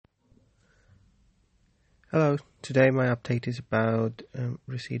Hello, today my update is about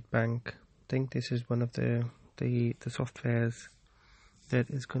Receipt Bank. I think this is one of the softwares that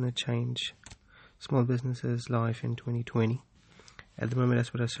is going to change small businesses' life in 2020. At the moment,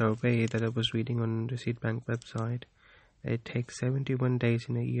 as per a survey that I was reading on Receipt Bank website, it takes 71 days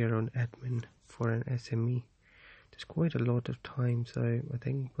in a year on admin for an SME. It's quite a lot of time, so I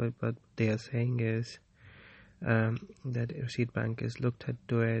think what they are saying is that Receipt Bank has looked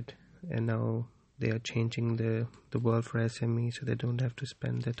into it, and now they are changing the world for SME, so they don't have to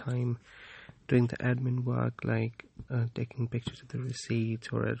spend the time doing the admin work like taking pictures of the receipts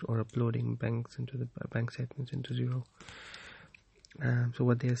or uploading bank statements into Xero. So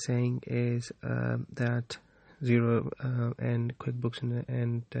what they are saying is that Xero and QuickBooks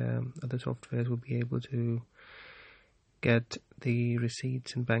and other softwares will be able to get the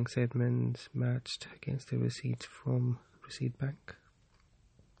receipts and bank statements matched against the receipts from Receipt Bank.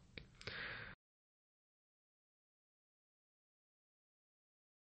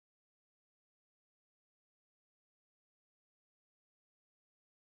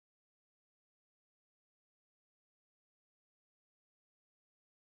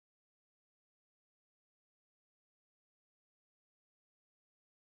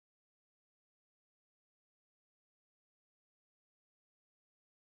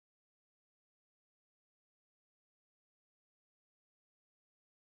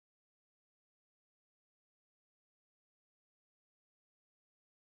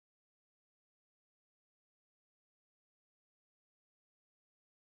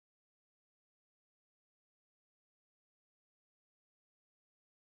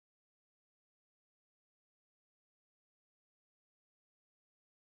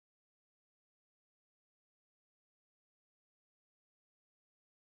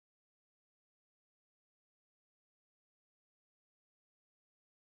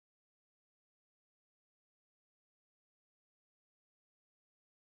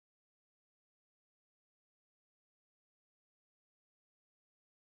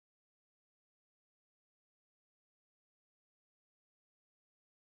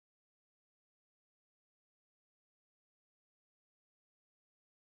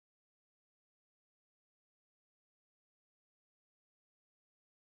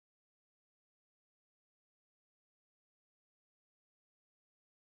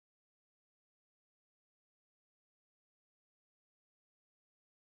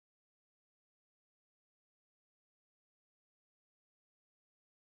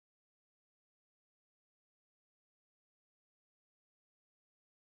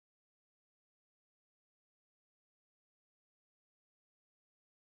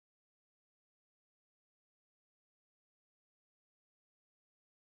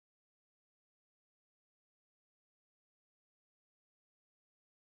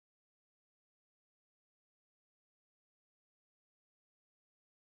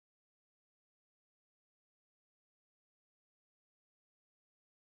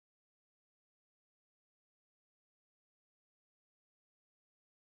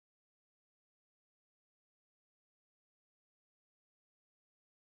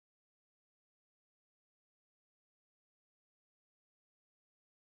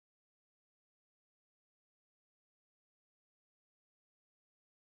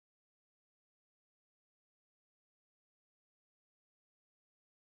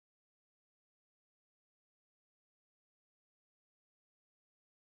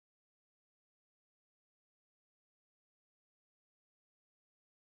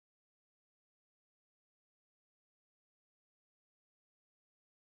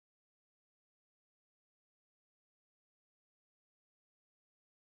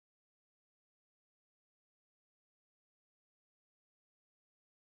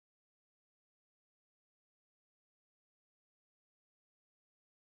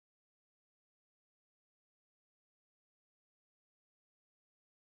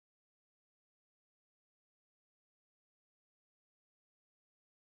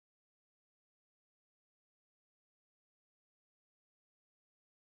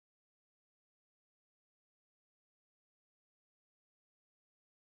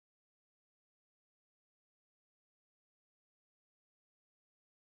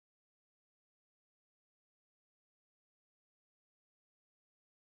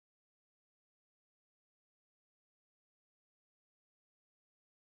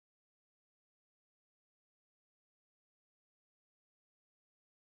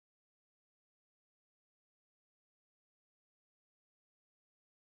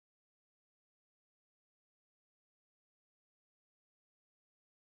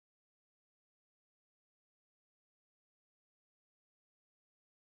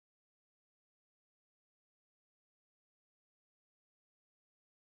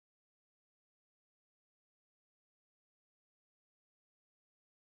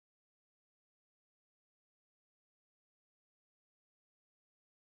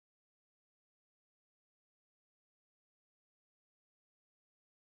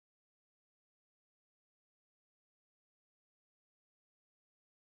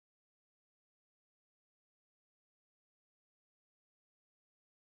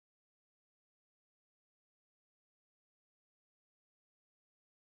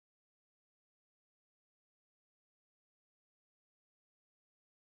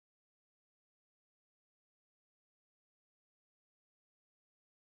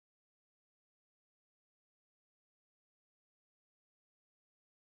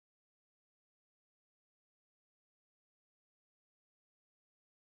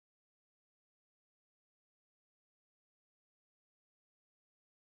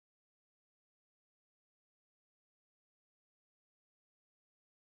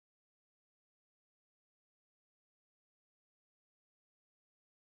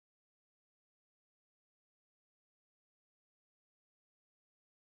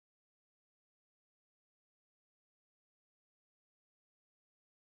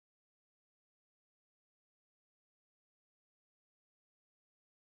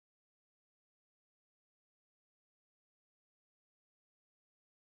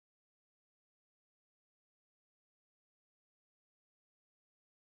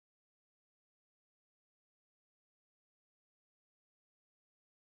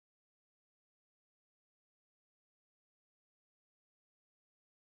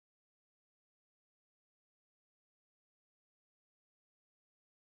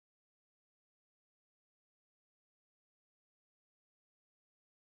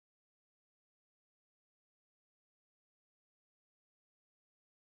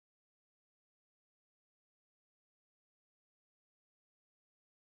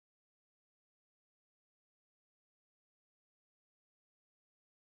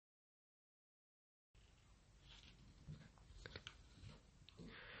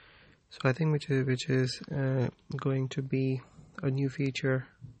 So I think which is going to be a new feature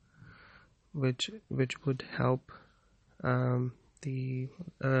which would help the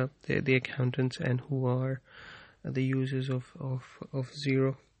accountants and who are the users of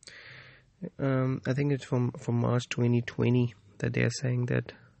Xero. I think it's from March 2020 that they are saying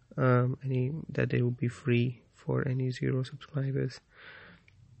that that it will be free for any Xero subscribers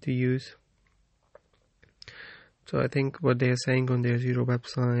to use. So I think what they are saying on their Xero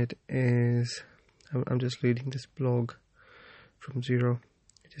website is, I'm just reading this blog from Xero.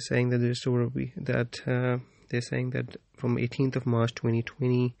 It's saying that the store will be that they're saying that from 18th of March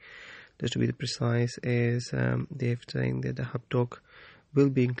 2020, just to be precise, is they're saying that the Hubdoc will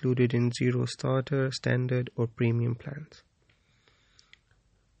be included in Xero Starter, Standard, or Premium plans.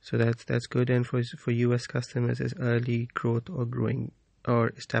 So that's good. And for US customers, is early growth or growing or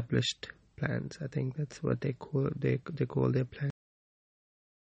established plans. I think that's what they call their plan.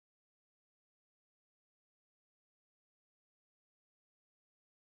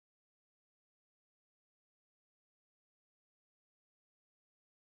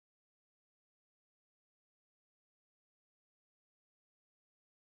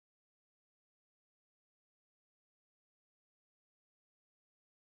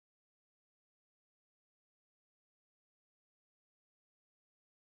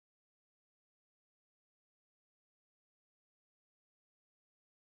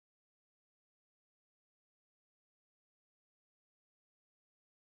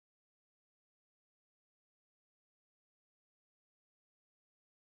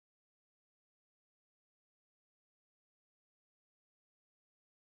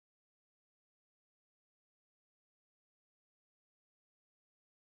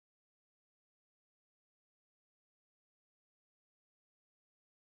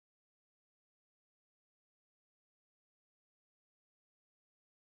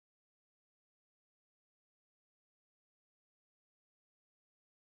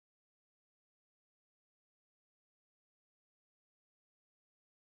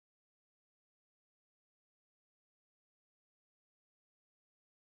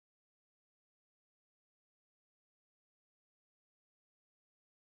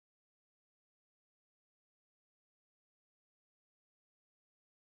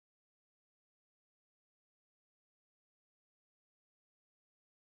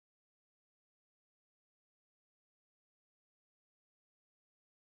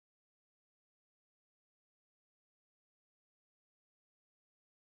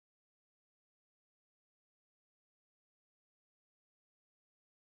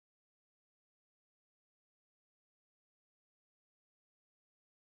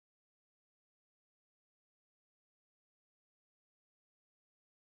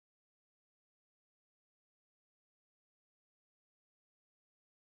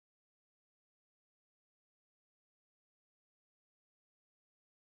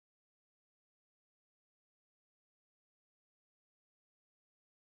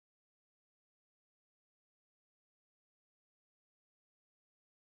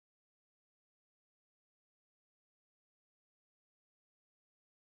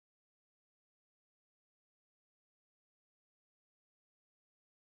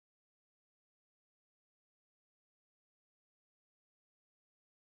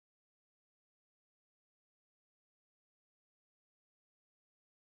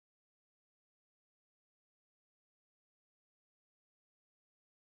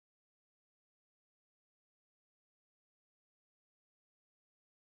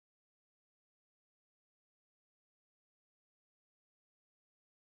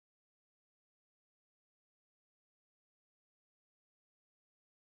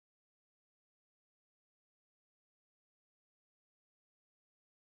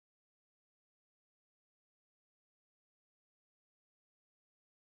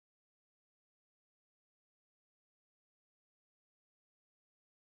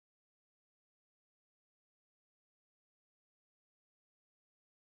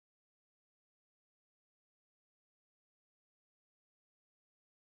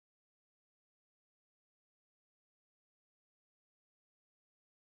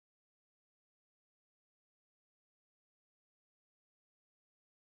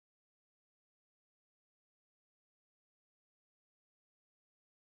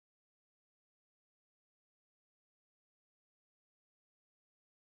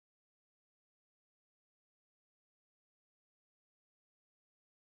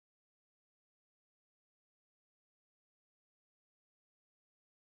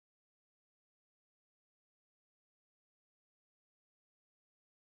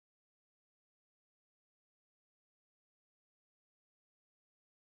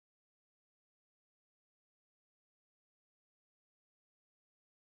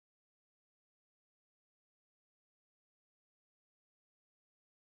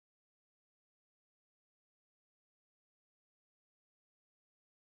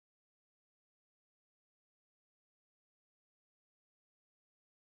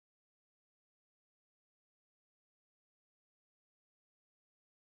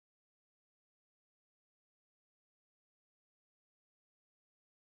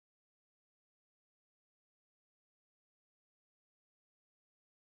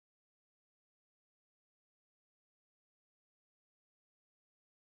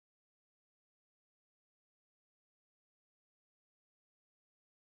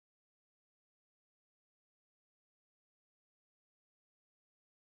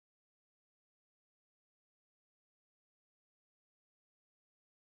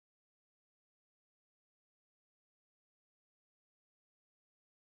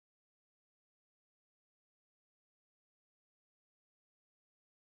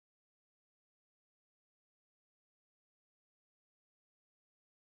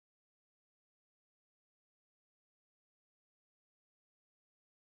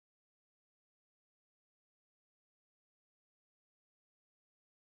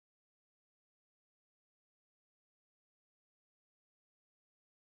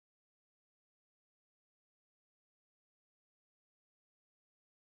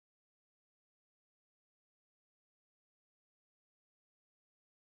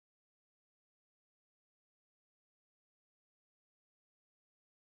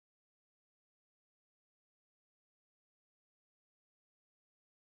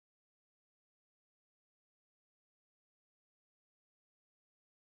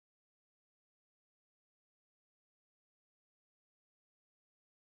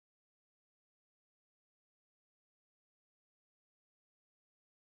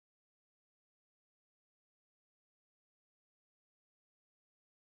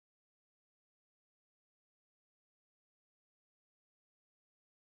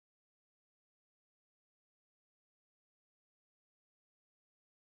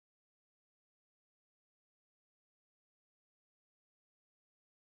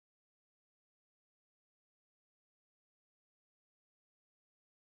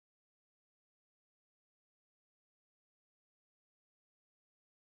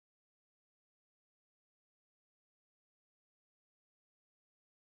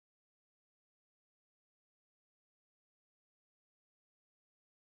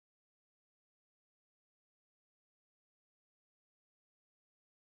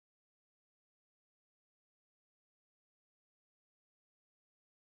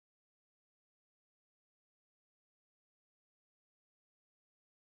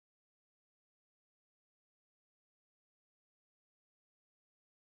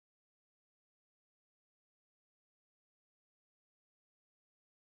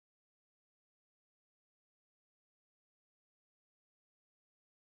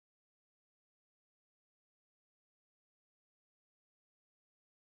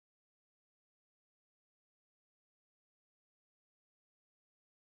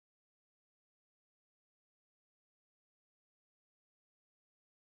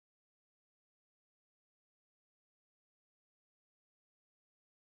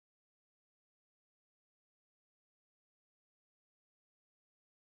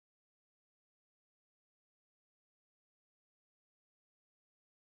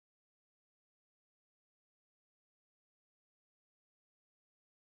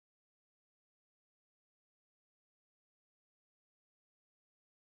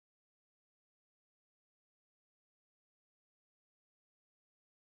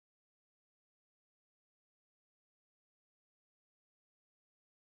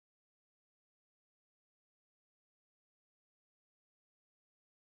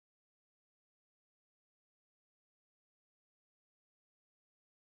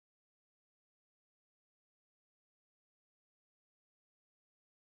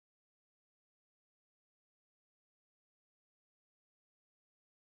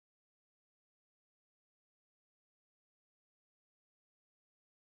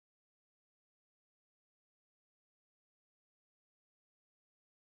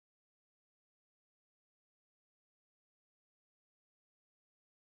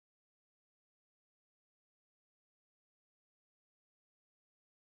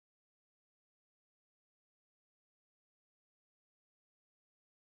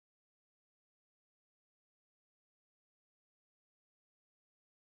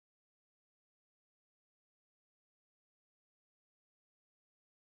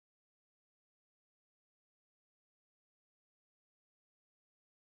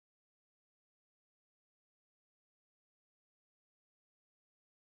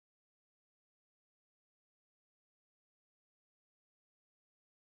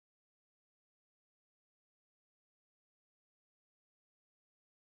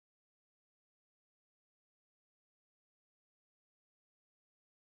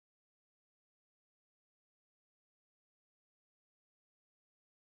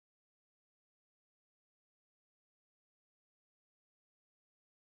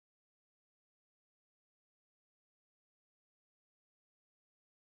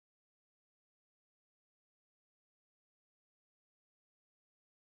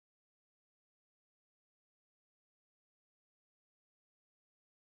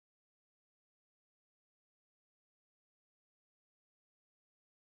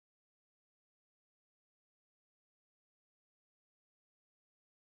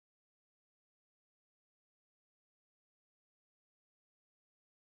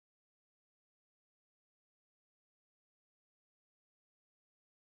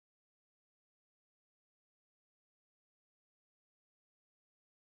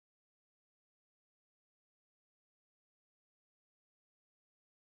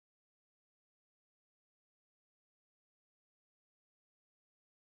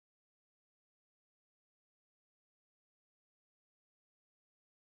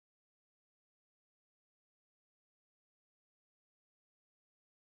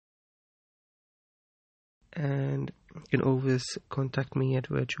 And you can always contact me at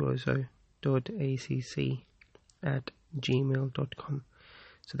virtuoso.acc@gmail.com.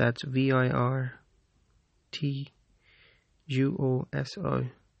 So that's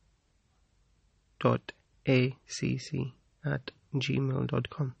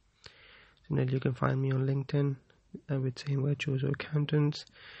virtuoso.acc@gmail.com. Similarly, you can find me on LinkedIn with same Virtuoso Accountants.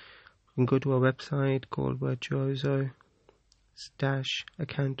 You can go to our website called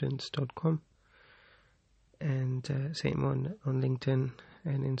virtuoso-accountants.com, and same on LinkedIn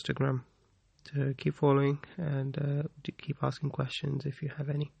and Instagram. So keep following and keep asking questions if you have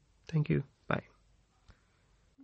any. Thank you.